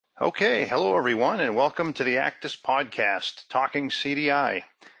Okay, hello everyone, and welcome to the ACDIS podcast, Talking CDI,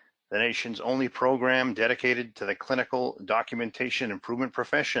 the nation's only program dedicated to the clinical documentation improvement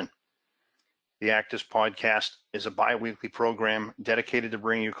profession. The ACDIS podcast is a bi-weekly program dedicated to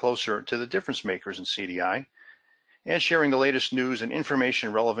bringing you closer to the difference makers in CDI and sharing the latest news and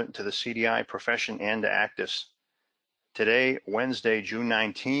information relevant to the CDI profession and to ACDIS. Today, Wednesday, June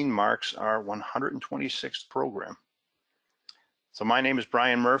 19, marks our 126th program. So my name is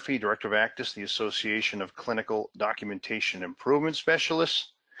Brian Murphy, Director of ACDIS, the Association of Clinical Documentation Improvement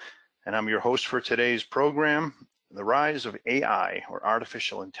Specialists, and I'm your host for today's program, The Rise of AI, or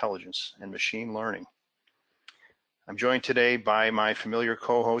Artificial Intelligence and Machine Learning. I'm joined today by my familiar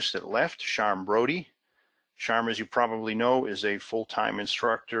co-host at left, Sharm Brody. Sharm, as you probably know, is a full-time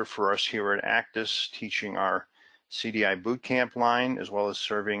instructor for us here at ACDIS, teaching our CDI bootcamp line, as well as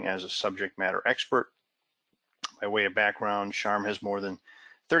serving as a subject matter expert. By way of background, Sharm has more than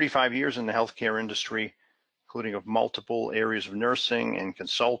 35 years in the healthcare industry, including of multiple areas of nursing and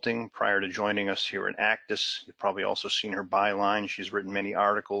consulting. Prior to joining us here at ACDIS, you've probably also seen her byline. She's written many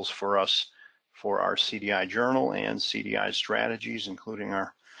articles for us for our CDI journal and CDI strategies, including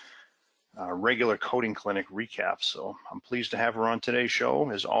our regular coding clinic recap. So I'm pleased to have her on today's show.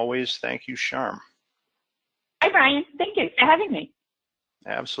 As always, thank you, Sharm. Hi, Brian. Thank you for having me.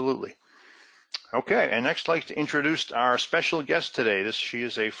 Absolutely. Okay, and next I'd like to introduce our special guest today. She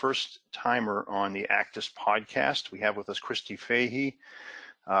is a first-timer on the ACDIS podcast. We have with us Christy Fahey,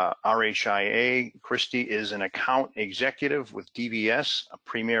 RHIA. Christy is an account executive with DVS, a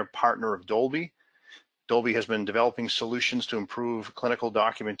premier partner of Dolby. Dolby has been developing solutions to improve clinical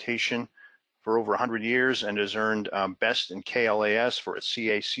documentation for over 100 years and has earned Best in KLAS for its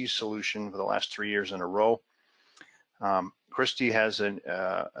CAC solution for the last 3 years in a row. Christy has an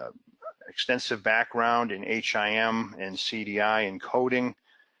extensive background in HIM and CDI and coding.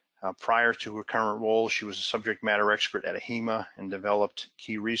 Prior to her current role, she was a subject matter expert at AHIMA and developed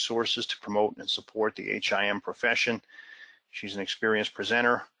key resources to promote and support the HIM profession. She's an experienced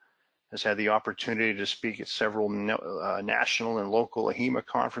presenter, has had the opportunity to speak at several national and local AHIMA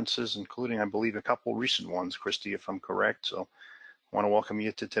conferences, including, I believe, a couple recent ones, Christy, if I'm correct. So I want to welcome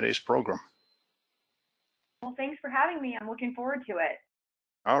you to today's program. Well, thanks for having me. I'm looking forward to it.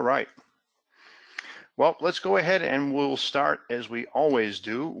 All right. Well, let's go ahead and we'll start, as we always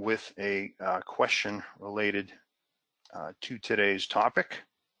do, with a question related to today's topic.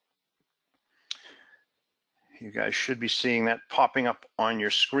 You guys should be seeing that popping up on your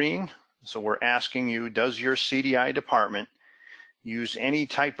screen. So we're asking you, does your CDI department use any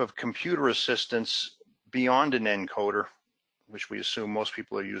type of computer assistance beyond an encoder, which we assume most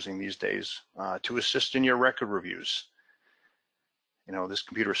people are using these days, to assist in your record reviews? You know, this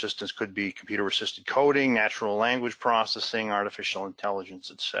computer assistance could be computer-assisted coding, natural language processing, artificial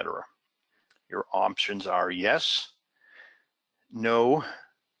intelligence, etc. Your options are yes, no,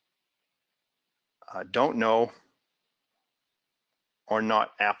 don't know, or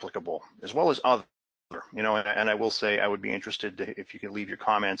not applicable, as well as other. You know, and I will say I would be interested if you could leave your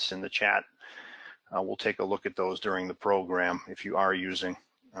comments in the chat. We'll take a look at those during the program if you are using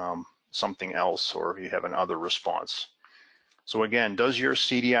something else or if you have another response. So again, does your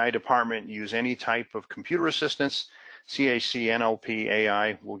CDI department use any type of computer assistance, CAC, NLP,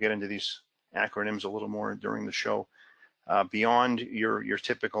 AI? We'll get into these acronyms a little more during the show, beyond your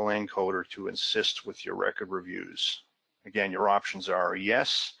typical encoder to assist with your record reviews. Again, your options are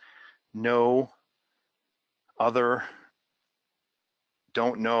yes, no, other,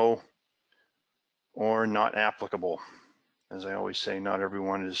 don't know, or not applicable. As I always say, not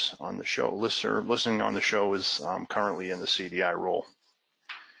everyone is on the show. Listening on the show is currently in the CDI role.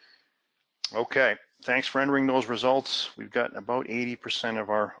 Okay, thanks for entering those results. We've got about 80% of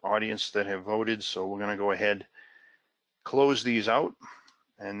our audience that have voted, so we're going to go ahead, close these out,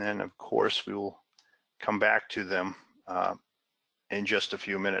 and then of course we will come back to them in just a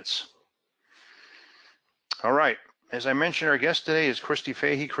few minutes. All right, as I mentioned, our guest today is Christy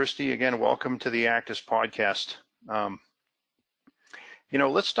Fahey. Christy, again, welcome to the ACDIS podcast. You know,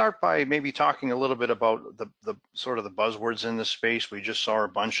 let's start by maybe talking a little bit about the sort of the buzzwords in this space. We just saw a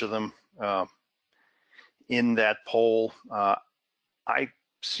bunch of them in that poll. I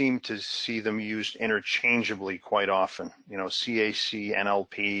seem to see them used interchangeably quite often. You know, CAC,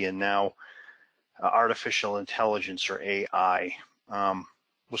 NLP, and now artificial intelligence or AI.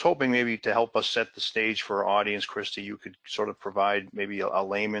 Was hoping maybe to help us set the stage for our audience, Christy, you could sort of provide maybe a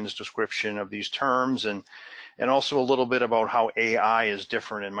layman's description of these terms and also a little bit about how AI is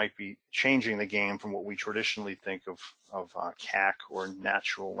different and might be changing the game from what we traditionally think of CAC or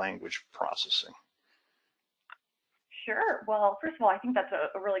natural language processing. Sure. Well, first of all, I think that's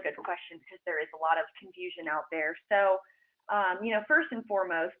a really good question because there is a lot of confusion out there. So, first and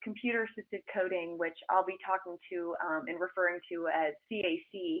foremost, computer assisted coding, which I'll be talking to and referring to as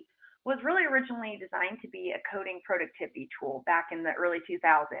CAC, was really originally designed to be a coding productivity tool back in the early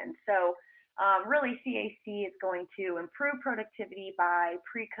 2000s. So, really, CAC is going to improve productivity by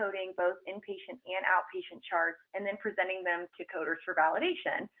pre-coding both inpatient and outpatient charts and then presenting them to coders for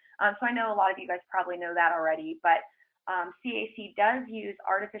validation. So I know a lot of you guys probably know that already, but CAC does use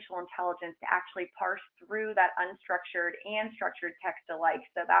artificial intelligence to actually parse through that unstructured and structured text alike.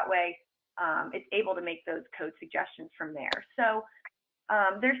 So that way it's able to make those code suggestions from there. So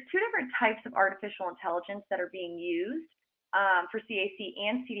there's two different types of artificial intelligence that are being used for CAC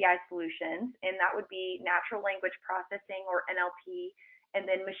and CDI solutions, and that would be natural language processing, or NLP, and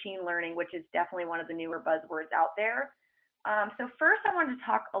then machine learning, which is definitely one of the newer buzzwords out there. So first I wanted to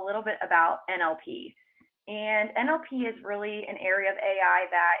talk a little bit about NLP. And NLP is really an area of AI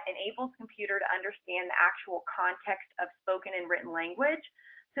that enables computer to understand the actual context of spoken and written language.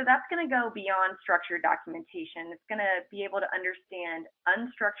 So that's going to go beyond structured documentation. It's going to be able to understand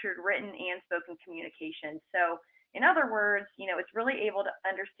unstructured written and spoken communication. So in other words, it's really able to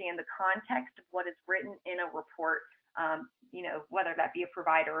understand the context of what is written in a report, whether that be a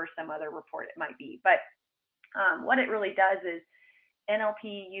provider or some other report it might be. But what it really does is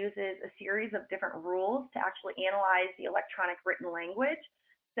NLP uses a series of different rules to actually analyze the electronic written language.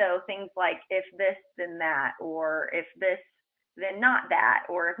 So things like if this, then that, or if this, then not that,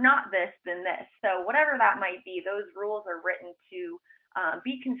 or if not this, then this. So whatever that might be, those rules are written to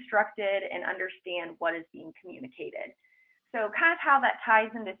be constructed and understand what is being communicated. So kind of how that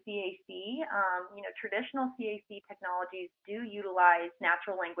ties into CAC, traditional CAC technologies do utilize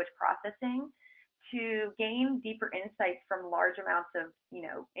natural language processing to gain deeper insights from large amounts of,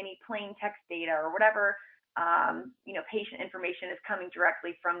 any plain text data or whatever, patient information is coming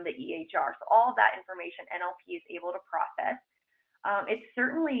directly from the EHR. So all of that information NLP is able to process. It's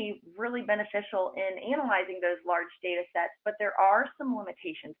certainly really beneficial in analyzing those large data sets, but there are some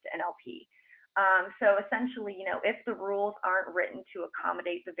limitations to NLP. So essentially, if the rules aren't written to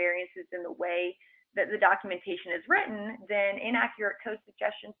accommodate the variances in the way that the documentation is written, then inaccurate code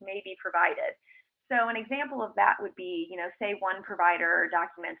suggestions may be provided. So an example of that would be, say one provider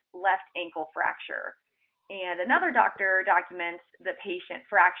documents left ankle fracture and another doctor documents the patient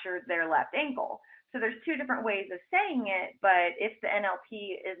fractured their left ankle. So there's two different ways of saying it, but if the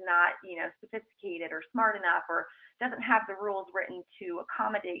NLP is not, sophisticated or smart enough, or doesn't have the rules written to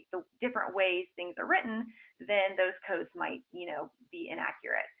accommodate the different ways things are written, then those codes might, be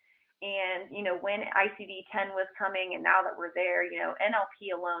inaccurate. And, when ICD-10 was coming and now that we're there,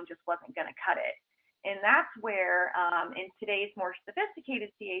 NLP alone just wasn't going to cut it. And that's where, in today's more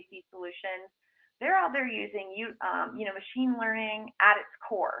sophisticated CAC solutions, they're out there using, machine learning at its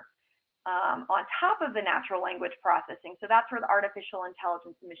core, on top of the natural language processing. So that's where the artificial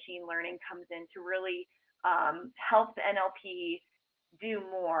intelligence and machine learning comes in to really help the NLP do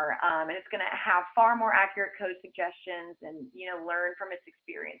more. And it's going to have far more accurate code suggestions and, learn from its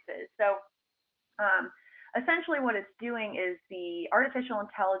experiences. So essentially what it's doing is the artificial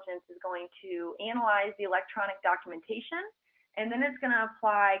intelligence is going to analyze the electronic documentation, and then it's going to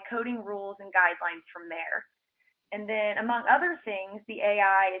apply coding rules and guidelines from there. And then among other things, the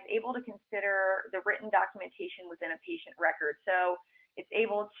AI is able to consider the written documentation within a patient record. So it's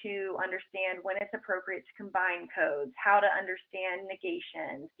able to understand when it's appropriate to combine codes, how to understand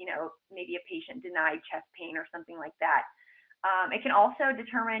negations, maybe a patient denied chest pain or something like that. It can also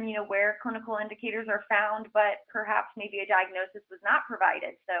determine, where clinical indicators are found, but perhaps maybe a diagnosis was not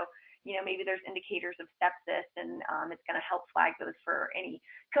provided. So, maybe there's indicators of sepsis, and it's going to help flag those for any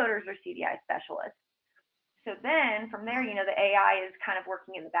coders or CDI specialists. So then from there, the AI is kind of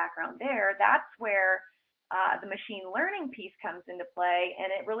working in the background there. That's where the machine learning piece comes into play,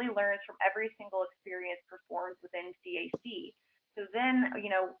 and it really learns from every single experience performed within CAC. So then,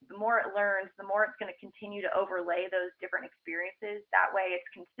 the more it learns, the more it's going to continue to overlay those different experiences. That way it's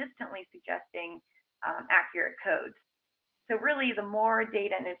consistently suggesting accurate codes. So really, the more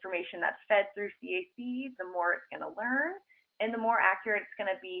data and information that's fed through CAC, the more it's going to learn, and the more accurate it's going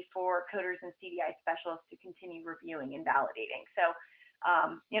to be for coders and CDI specialists to continue reviewing and validating. So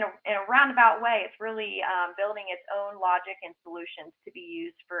in a roundabout way, it's really building its own logic and solutions to be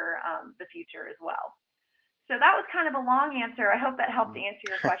used for the future as well. So that was kind of a long answer. I hope that helped to answer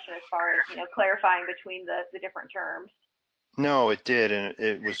your question as far as, clarifying between the different terms. No, it did, and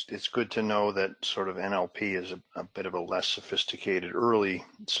it's good to know that sort of NLP is a bit of a less sophisticated early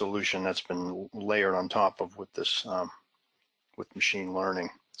solution that's been layered on top of with this with machine learning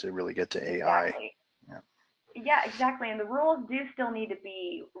to really get to AI. Exactly. Yeah. Yeah, exactly. And the rules do still need to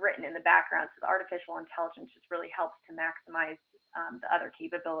be written in the background, so the artificial intelligence just really helps to maximize the other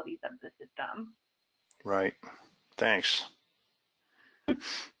capabilities of the system. Right. Thanks.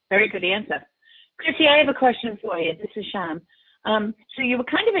 Very good answer. Chrissy, I have a question for you. This is Sham. So you were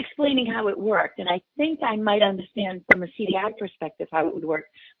kind of explaining how it worked, and I think I might understand from a CDI perspective how it would work.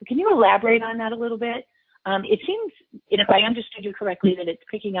 But can you elaborate on that a little bit? It seems, and if I understood you correctly, that it's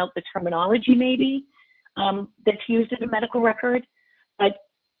picking out the terminology maybe that's used in a medical record, but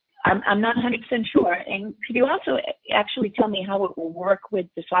I'm not 100% sure. And could you also actually tell me how it will work with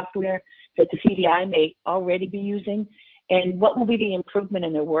the software that the CDI may already be using, and what will be the improvement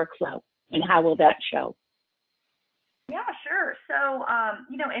in their workflow, and how will that show? Yeah, sure. So,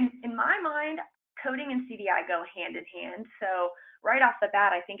 in my mind, coding and CDI go hand in hand. So, right off the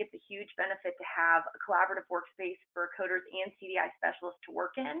bat, I think it's a huge benefit to have a collaborative workspace for coders and CDI specialists to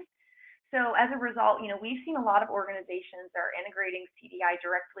work in. So, as a result, we've seen a lot of organizations that are integrating CDI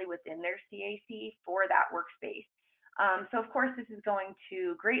directly within their CAC for that workspace. So, of course, this is going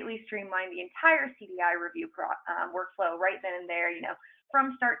to greatly streamline the entire CDI review workflow right then and there,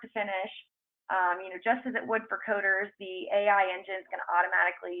 from start to finish. Just as it would for coders, the AI engine is going to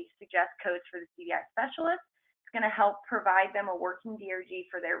automatically suggest codes for the CDI specialist. It's going to help provide them a working DRG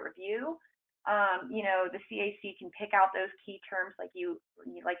for their review. The CAC can pick out those key terms like you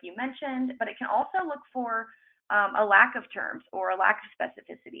mentioned, but it can also look for a lack of terms or a lack of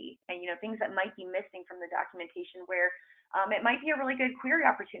specificity, and things that might be missing from the documentation where it might be a really good query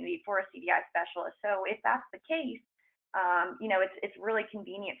opportunity for a CDI specialist. So if that's the case, it's really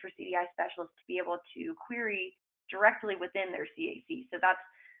convenient for CDI specialists to be able to query directly within their CAC. So that's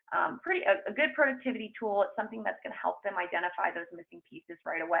a good productivity tool. It's something that's going to help them identify those missing pieces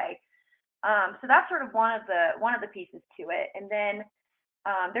right away. So that's sort of one of the pieces to it. And then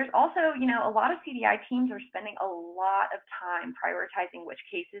there's also, a lot of CDI teams are spending a lot of time prioritizing which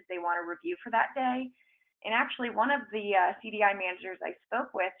cases they want to review for that day. And actually, one of the CDI managers I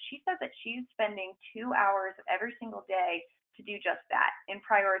spoke with, she said that she's spending 2 hours of every single day to do just that and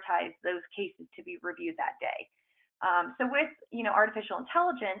prioritize those cases to be reviewed that day. So with artificial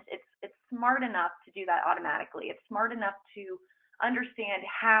intelligence, it's smart enough to do that automatically. It's smart enough to understand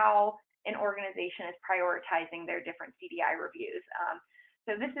how an organization is prioritizing their different CDI reviews.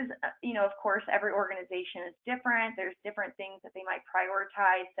 So this is, of course, every organization is different. There's different things that they might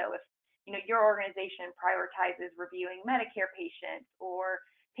prioritize. So if your organization prioritizes reviewing Medicare patients or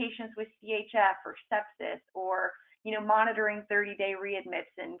patients with CHF or sepsis, or monitoring 30-day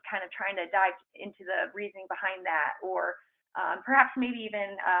readmits and kind of trying to dive into the reasoning behind that, or perhaps maybe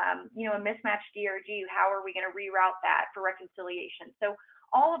even a mismatched DRG. How are we going to reroute that for reconciliation? So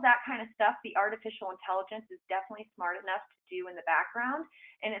all of that kind of stuff, the artificial intelligence is definitely smart enough to do in the background,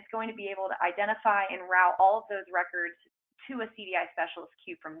 and it's going to be able to identify and route all of those records to a CDI specialist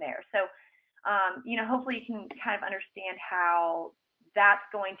queue from there. So, hopefully you can kind of understand how that's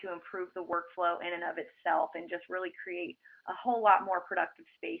going to improve the workflow in and of itself and just really create a whole lot more productive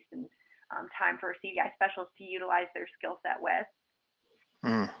space and time for CDI specialists to utilize their skill set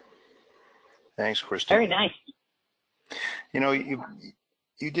with. Thanks, Christy. Very nice.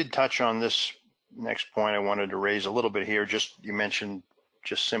 You did touch on this next point I wanted to raise a little bit here. You mentioned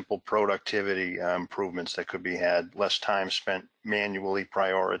just simple productivity improvements that could be had, less time spent manually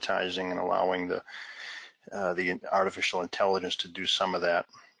prioritizing and allowing the artificial intelligence to do some of that.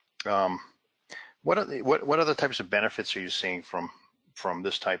 What other types of benefits are you seeing from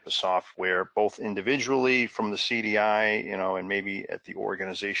this type of software, both individually from the CDI, and maybe at the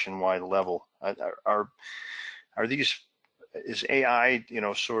organization-wide level? Is AI,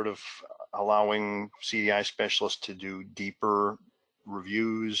 sort of allowing CDI specialists to do deeper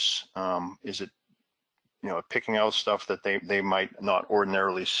reviews? Is it, picking out stuff that they might not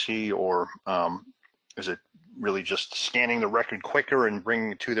ordinarily see, or is it really just scanning the record quicker and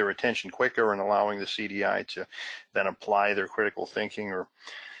bringing it to their attention quicker and allowing the CDI to then apply their critical thinking? Or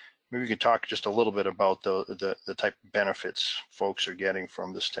maybe you could talk just a little bit about the type of benefits folks are getting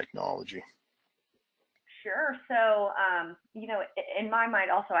from this technology. Sure. So, in my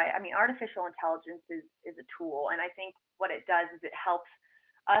mind also, artificial intelligence is a tool. And I think what it does is it helps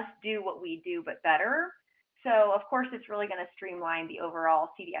us do what we do, but better. So, of course, it's really going to streamline the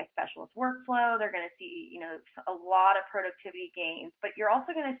overall CDI specialist workflow. They're going to see, a lot of productivity gains, but you're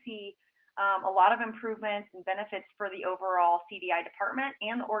also going to see a lot of improvements and benefits for the overall CDI department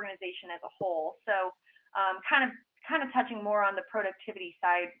and the organization as a whole. So, kind of touching more on the productivity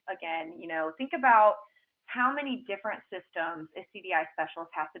side again, think about how many different systems a CDI specialist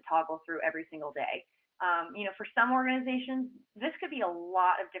has to toggle through every single day. For some organizations, this could be a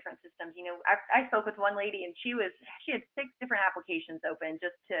lot of different systems. I spoke with one lady and she had 6 different applications open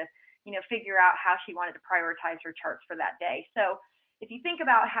just to, figure out how she wanted to prioritize her charts for that day. So if you think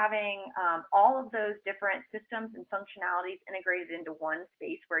about having all of those different systems and functionalities integrated into one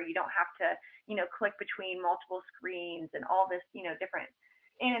space where you don't have to, click between multiple screens and all this, different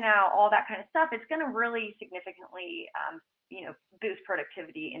in and out, all that kind of stuff, it's going to really significantly, boost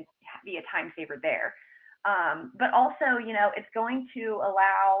productivity and be a time saver there. But also, it's going to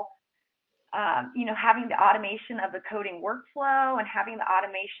allow, having the automation of the coding workflow and having the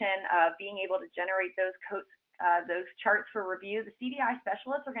automation of being able to generate those charts for review. The CDI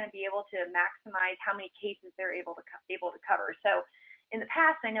specialists are going to be able to maximize how many cases they're able to cover. So in the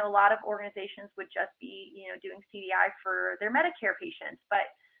past, I know a lot of organizations would just be, doing CDI for their Medicare patients, but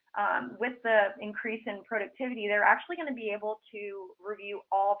with the increase in productivity, they're actually going to be able to review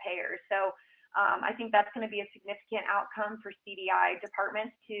all payers. So I think that's going to be a significant outcome for CDI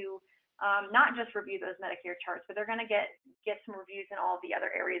departments to not just review those Medicare charts, but they're going to get some reviews in all the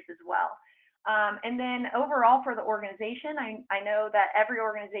other areas as well. And then overall for the organization, I know that every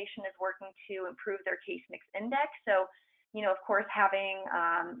organization is working to improve their case mix index. So, of course, having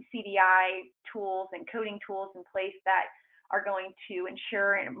CDI tools and coding tools in place that are going to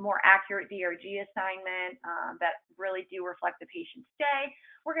ensure a more accurate DRG assignment that really do reflect the patient's day.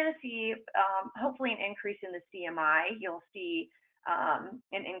 We're going to see hopefully an increase in the CMI. You'll see an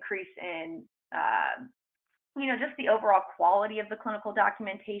increase in, just the overall quality of the clinical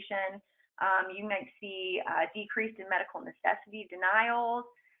documentation. You might see a decrease in medical necessity denials,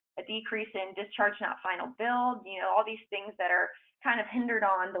 a decrease in discharge not final billed, all these things that are kind of hindered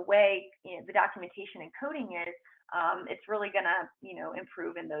on the way the documentation and coding is. It's really going to,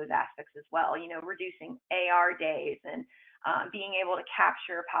 improve in those aspects as well, reducing AR days and being able to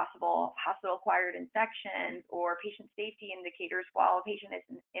capture possible hospital-acquired infections or patient safety indicators while a patient is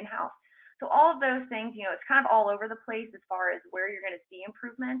in-house. So all of those things, it's kind of all over the place as far as where you're going to see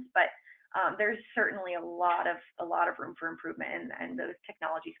improvements, but there's certainly a lot of room for improvement, and those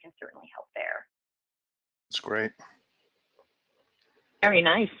technologies can certainly help there. That's great. Very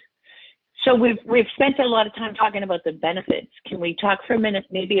nice. So we've spent a lot of time talking about the benefits. Can we talk for a minute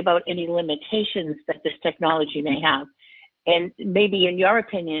maybe about any limitations that this technology may have? And maybe in your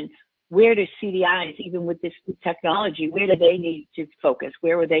opinion, where do CDIs, even with this technology, where do they need to focus?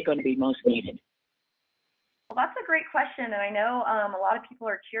 Where are they going to be most needed? Well, that's a great question, and I know a lot of people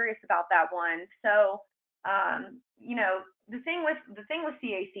are curious about that one. So, the thing with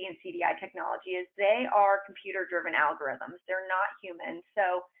CAC and CDI technology is they are computer-driven algorithms. They're not human,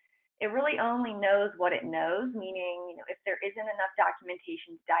 so it really only knows what it knows. Meaning, if there isn't enough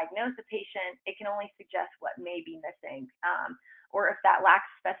documentation to diagnose a patient, it can only suggest what may be missing. Or if that lack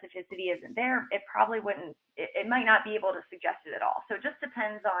of specificity isn't there, it probably wouldn't. It might not be able to suggest it at all. So it just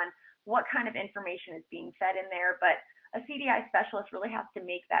depends on what kind of information is being fed in there. But a CDI specialist really has to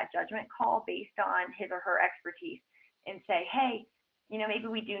make that judgment call based on his or her expertise and say, hey, maybe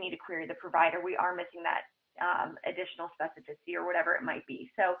we do need to query the provider. We are missing that additional specificity or whatever it might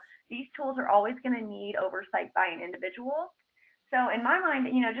be. So these tools are always going to need oversight by an individual. So in my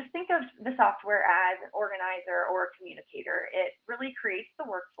mind, just think of the software as an organizer or a communicator. It really creates the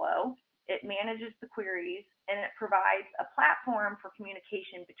workflow. It manages the queries, and it provides a platform for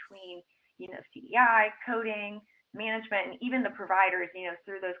communication between, CDI, coding, management, and even the providers,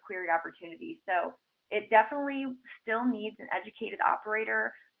 through those query opportunities. So it definitely still needs an educated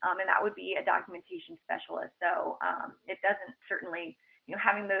operator, and that would be a documentation specialist. So it doesn't certainly,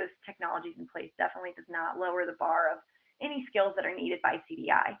 having those technologies in place definitely does not lower the bar of any skills that are needed by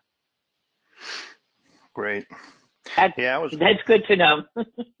CDI. Great. That's good to know.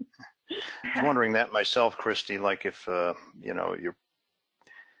 I was wondering that myself, Christy, like if, the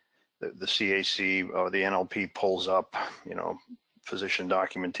CAC or the NLP pulls up, physician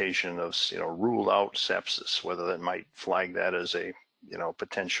documentation of, ruled out sepsis, whether that might flag that as a,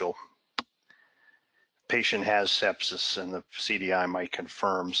 potential patient has sepsis, and the CDI might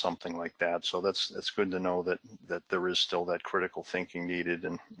confirm something like that. So that's good to know that there is still that critical thinking needed,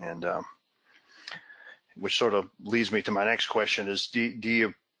 and which sort of leads me to my next question is, do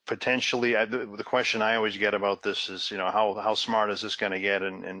you potentially, the question I always get about this is, how smart is this going to get,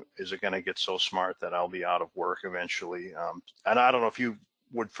 and is it going to get so smart that I'll be out of work eventually? And I don't know if you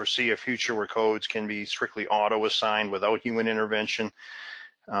would foresee a future where codes can be strictly auto-assigned without human intervention.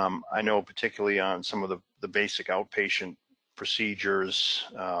 I know particularly on some of the basic outpatient procedures,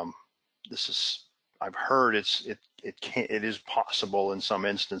 this is I've heard it is possible in some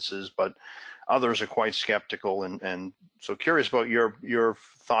instances, but others are quite skeptical. And so curious about your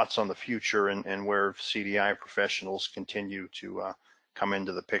thoughts on the future and where CDI professionals continue to come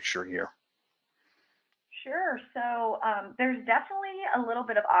into the picture here. Sure. So there's definitely a little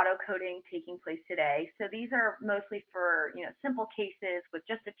bit of auto coding taking place today. So these are mostly for simple cases with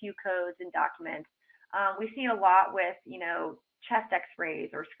just a few codes and documents. We see it a lot with chest X-rays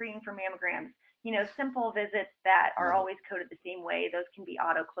or screening for mammograms. Simple visits that are always coded the same way. Those can be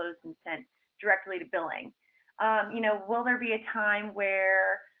auto closed and sent directly to billing. Will there be a time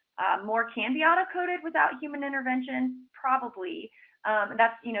where more can be auto coded without human intervention? Probably.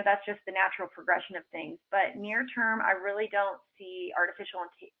 That's just the natural progression of things. But near term, I really don't see artificial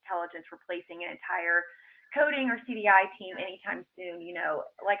intelligence replacing an entire coding or CDI team anytime soon.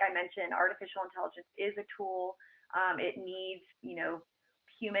 Like I mentioned, artificial intelligence is a tool. It needs,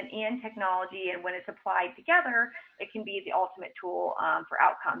 human and technology, and when it's applied together, it can be the ultimate tool for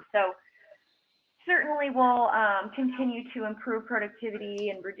outcomes. So certainly will continue to improve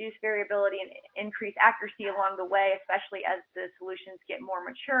productivity and reduce variability and increase accuracy along the way, especially as the solutions get more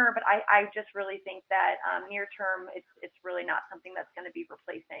mature. But I just really think that near term, it's really not something that's going to be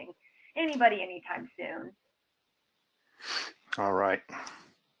replacing anybody anytime soon. All right.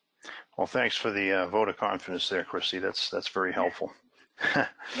 Well, thanks for the vote of confidence there, Christy. That's very helpful. Yeah,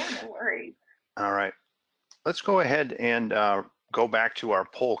 no worries. All right. Let's go ahead and go back to our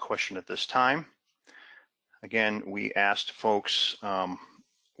poll question at this time. Again, we asked folks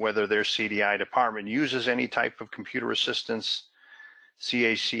whether their CDI department uses any type of computer assistance,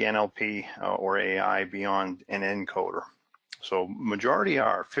 CAC, NLP, or AI beyond an encoder. So majority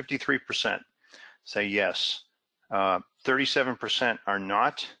are 53% say yes, 37% are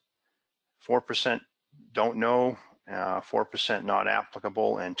not, 4% don't know, 4% not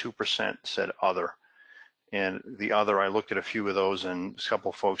applicable, and 2% said other. And the other, I looked at a few of those, and a couple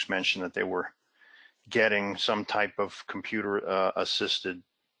of folks mentioned that they were getting some type of computer assisted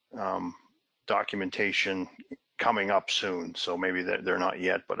documentation coming up soon. So maybe they're not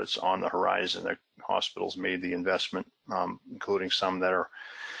yet, but it's on the horizon. The hospitals made the investment, including some that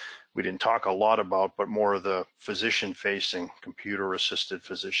we didn't talk a lot about, but more of the physician facing computer assisted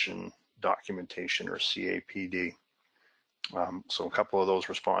physician documentation, or CAPD. So a couple of those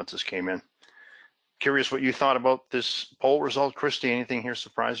responses came in. Curious what you thought about this poll result, Christy. Anything here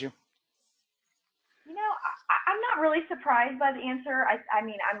surprise you? I'm not really surprised by the answer. I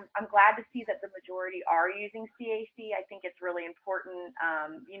mean, I'm glad to see that the majority are using CAC. I think it's really important,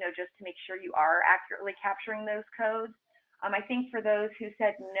 just to make sure you are accurately capturing those codes. I think for those who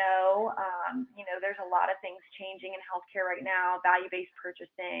said no, there's a lot of things changing in healthcare right now, value-based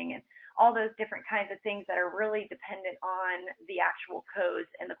purchasing, and all those different kinds of things that are really dependent on the actual codes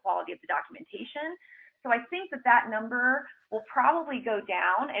and the quality of the documentation. So I think that number will probably go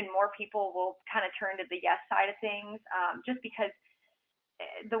down and more people will kind of turn to the yes side of things, just because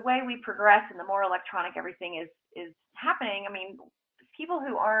the way we progress and the more electronic everything is happening. I mean, people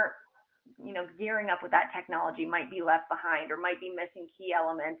who aren't, gearing up with that technology might be left behind or might be missing key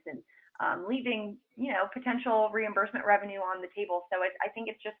elements and leaving, potential reimbursement revenue on the table. So I think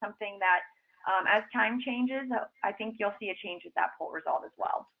it's just something that as time changes, I think you'll see a change with that poll result as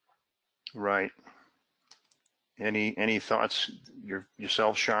well. Right. Any thoughts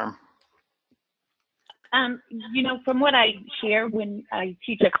yourself, Sharm? From what I share when I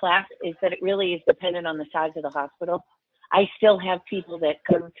teach a class is that it really is dependent on the size of the hospital. I still have people that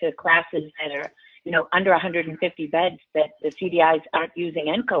come to classes that are, under 150 beds that the CDIs aren't using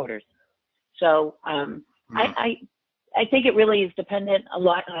encoders. So I think it really is dependent a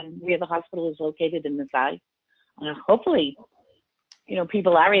lot on where the hospital is located and the size. Hopefully,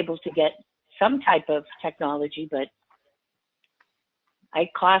 people are able to get some type of technology, but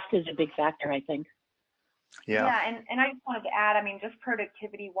cost is a big factor, I think. Yeah, and I just wanted to add, I mean, just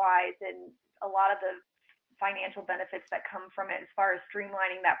productivity-wise and a lot of the financial benefits that come from it as far as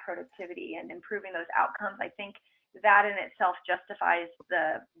streamlining that productivity and improving those outcomes, I think that in itself justifies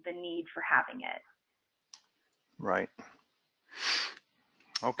the need for having it. Right.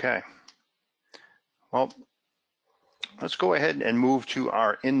 Okay. Well, let's go ahead and move to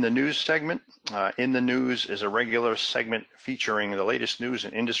our In the News segment. In the News is a regular segment featuring the latest news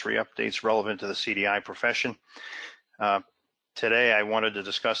and industry updates relevant to the CDI profession. Today, I wanted to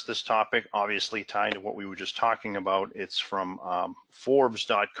discuss this topic, obviously tied to what we were just talking about. It's from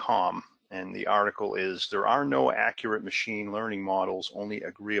Forbes.com, and the article is, "There are no accurate machine learning models, only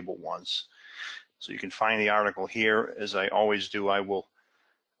agreeable ones." So you can find the article here. As I always do, I will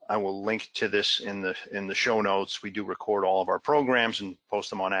I will link to this in the show notes. We do record all of our programs and post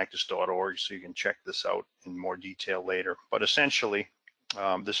them on actus.org, so you can check this out in more detail later. But essentially,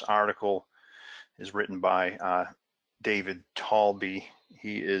 this article is written by David Talby.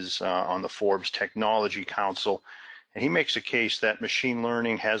 He is on the Forbes Technology Council, and he makes a case that machine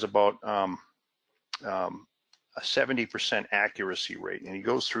learning has about a 70% accuracy rate, and he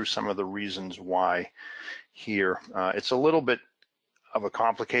goes through some of the reasons why here. It's a little bit of a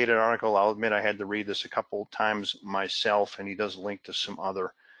complicated article. I'll admit I had to read this a couple times myself, and he does link to some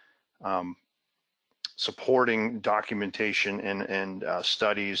other supporting documentation and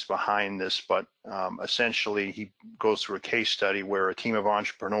studies behind this, but essentially he goes through a case study where a team of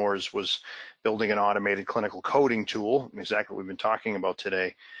entrepreneurs was building an automated clinical coding tool, exactly what we've been talking about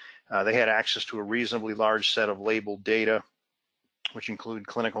today. They had access to a reasonably large set of labeled data, which include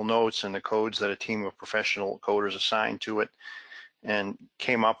clinical notes and the codes that a team of professional coders assigned to it, and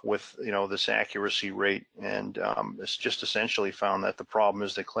came up with this accuracy rate. And it's just essentially found that the problem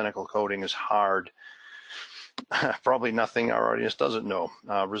is that clinical coding is hard. Probably nothing our audience doesn't know,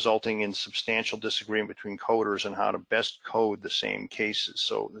 resulting in substantial disagreement between coders on how to best code the same cases.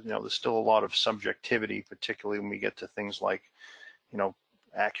 So, there's still a lot of subjectivity, particularly when we get to things like,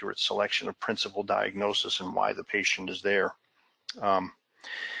 accurate selection of principal diagnosis and why the patient is there.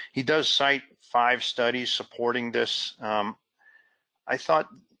 He does cite 5 studies supporting this. I thought,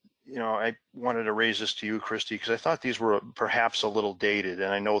 I wanted to raise this to you, Christy, because I thought these were perhaps a little dated,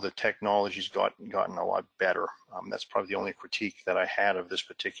 and I know the technology's gotten a lot better. That's probably the only critique that I had of this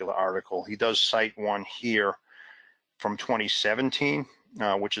particular article. He does cite one here from 2017,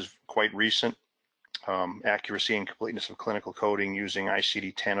 which is quite recent. Accuracy and completeness of clinical coding using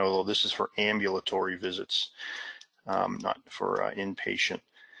ICD-10, although this is for ambulatory visits, not for inpatient.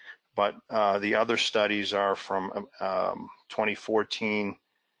 But the other studies are from 2014,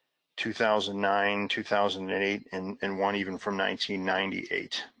 2009, 2008, and one even from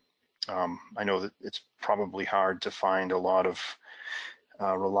 1998. I know that it's probably hard to find a lot of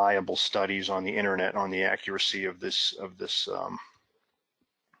reliable studies on the internet on the accuracy of this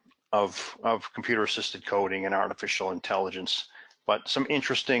of computer-assisted coding and artificial intelligence. But some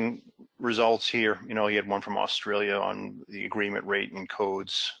interesting results here. He had one from Australia on the agreement rate in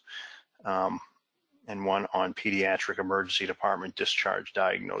codes, and one on pediatric emergency department discharge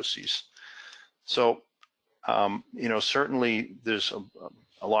diagnoses. So, certainly there's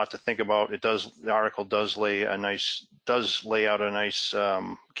a lot to think about. The article does lay out a nice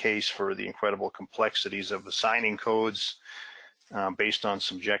case for the incredible complexities of assigning codes based on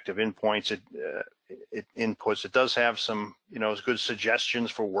subjective endpoints. It does have some, good suggestions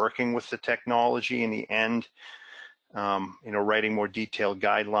for working with the technology in the end. Writing more detailed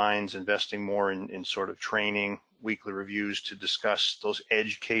guidelines, investing more in sort of training, weekly reviews to discuss those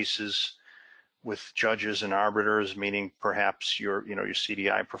edge cases with judges and arbiters, meaning perhaps your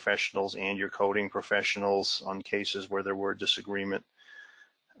CDI professionals and your coding professionals on cases where there were disagreement.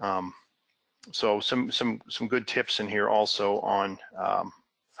 So some good tips in here also on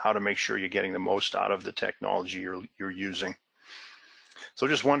how to make sure you're getting the most out of the technology you're using. So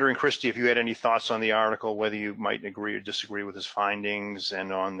just wondering, Christy, if you had any thoughts on the article, whether you might agree or disagree with his findings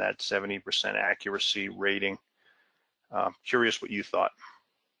and on that 70% accuracy rating. Curious what you thought.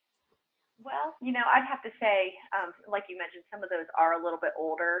 Well, I'd have to say, like you mentioned, some of those are a little bit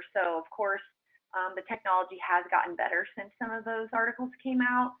older. So of course, the technology has gotten better since some of those articles came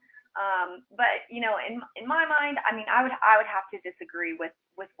out. But in my mind, I would have to disagree with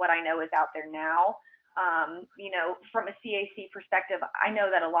what I know is out there now. From a CAC perspective, I know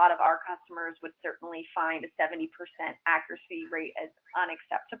that a lot of our customers would certainly find a 70% accuracy rate as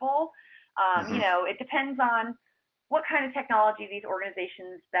unacceptable. It depends on what kind of technology these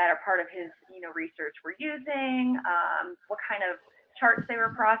organizations that are part of his, research were using, what kind of charts they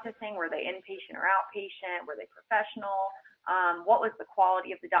were processing. Were they inpatient or outpatient? Were they professional? What was the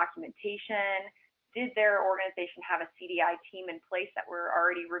quality of the documentation? Did their organization have a CDI team in place that were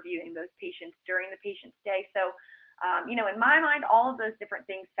already reviewing those patients during the patient stay? So, in my mind, all of those different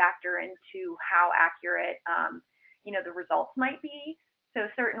things factor into how accurate, the results might be. So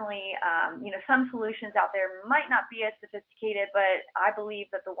certainly, some solutions out there might not be as sophisticated, but I believe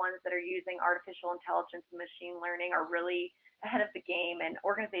that the ones that are using artificial intelligence and machine learning are really ahead of the game, and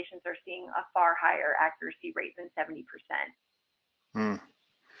organizations are seeing a far higher accuracy rate than 70%.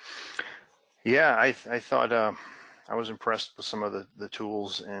 Yeah, I thought I was impressed with some of the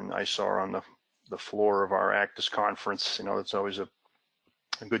tools, and I saw on the floor of our ACDIS conference. It's always a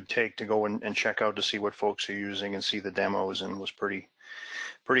good take to go and check out to see what folks are using and see the demos, and was pretty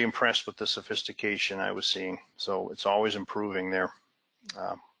impressed with the sophistication I was seeing. So it's always improving there.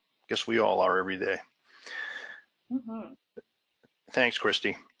 guess we all are every day. Mm-hmm. Thanks,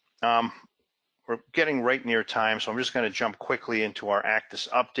 Christy. We're getting right near time, so I'm just going to jump quickly into our Actus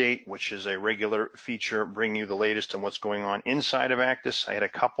update, which is a regular feature bringing you the latest on what's going on inside of Actus. I had a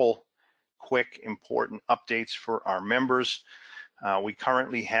couple quick important updates for our members. We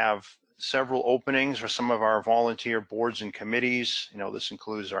currently have several openings for some of our volunteer boards and committees. This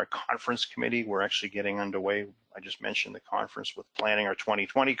includes our conference committee. We're actually getting underway. I just mentioned the conference with planning our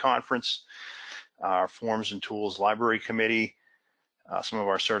 2020 conference, our forms and tools library committee, some of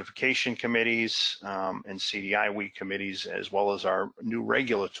our certification committees, and CDI week committees, as well as our new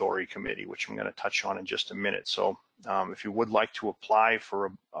regulatory committee, which I'm going to touch on in just a minute. So if you would like to apply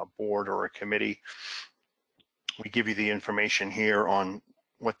for a board or a committee, we give you the information here on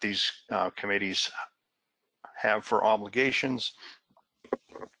what these committees have for obligations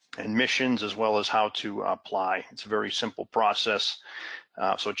and missions, as well as how to apply. It's a very simple process.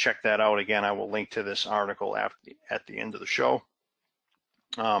 So check that out. Again, I will link to this article at the end of the show.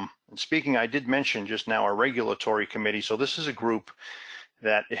 And speaking, I did mention just now our regulatory committee. So this is a group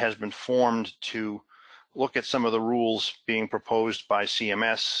that has been formed to look at some of the rules being proposed by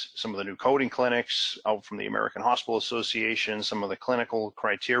CMS, some of the new coding clinics out from the American Hospital Association, some of the clinical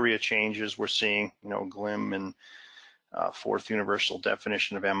criteria changes we're seeing, GLIM and fourth universal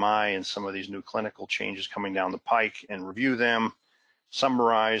definition of MI, and some of these new clinical changes coming down the pike, and review them,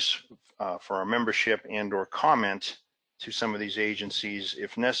 summarize for our membership, and or comment to some of these agencies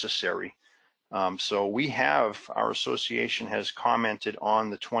if necessary. So our association has commented on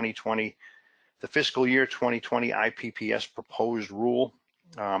the fiscal year 2020 IPPS proposed rule.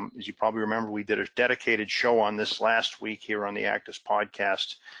 As you probably remember, we did a dedicated show on this last week here on the Actus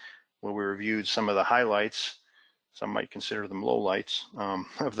podcast, where we reviewed some of the highlights, some might consider them lowlights,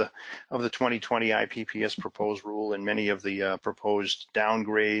 of the 2020 IPPS proposed rule, and many of the proposed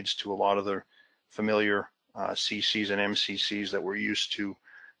downgrades to a lot of the familiar CCs and MCCs that we're used to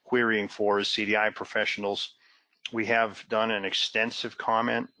querying for as CDI professionals. We have done an extensive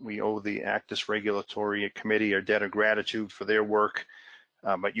comment. We owe the Actus Regulatory Committee a debt of gratitude for their work,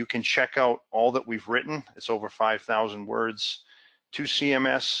 but you can check out all that we've written. It's over 5,000 words to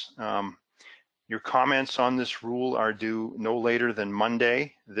CMS. Your comments on this rule are due no later than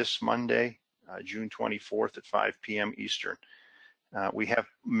this Monday, June 24th at 5 p.m. Eastern. We have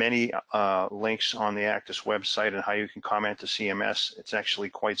many links on the Actus website on how you can comment to CMS. It's actually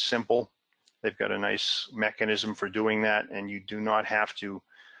quite simple. They've got a nice mechanism for doing that, and you do not have to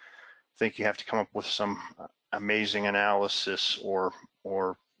think you have to come up with some amazing analysis or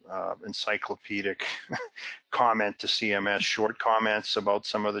encyclopedic comment to CMS. Short comments about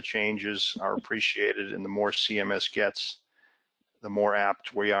some of the changes are appreciated, and the more CMS gets, the more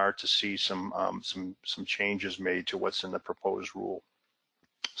apt we are to see some changes made to what's in the proposed rule.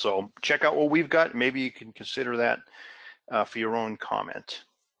 So check out what we've got. Maybe you can consider that for your own comment.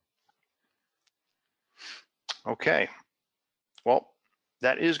 Okay, well,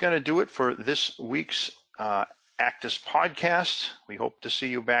 that is going to do it for this week's Actus podcast. We hope to see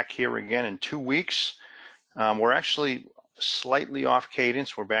you back here again in 2 weeks. We're actually slightly off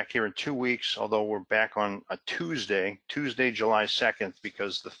cadence. We're back here in 2 weeks, although we're back on a Tuesday, July 2nd,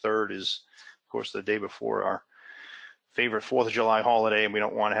 because the 3rd is, of course, the day before our favorite 4th of July holiday, and we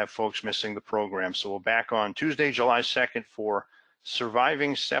don't want to have folks missing the program. So we're back on Tuesday, July 2nd for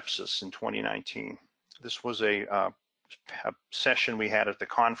Surviving Sepsis in 2019. This was a session we had at the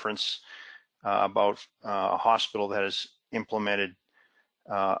conference about a hospital that has implemented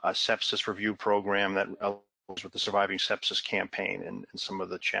a sepsis review program that allows with the Surviving Sepsis campaign and some of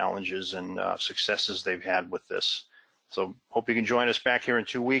the challenges and successes they've had with this. So hope you can join us back here in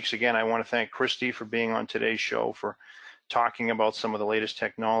 2 weeks. Again, I want to thank Christy for being on today's show, for talking about some of the latest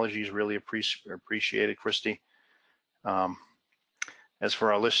technologies. Really appreciate it, Christy. As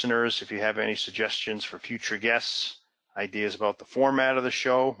for our listeners, if you have any suggestions for future guests, ideas about the format of the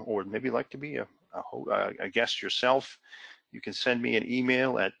show, or maybe like to be a guest yourself, you can send me an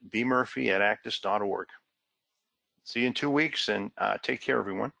email at bmurphy@actus.org. See you in 2 weeks, and take care,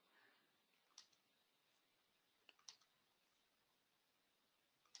 everyone.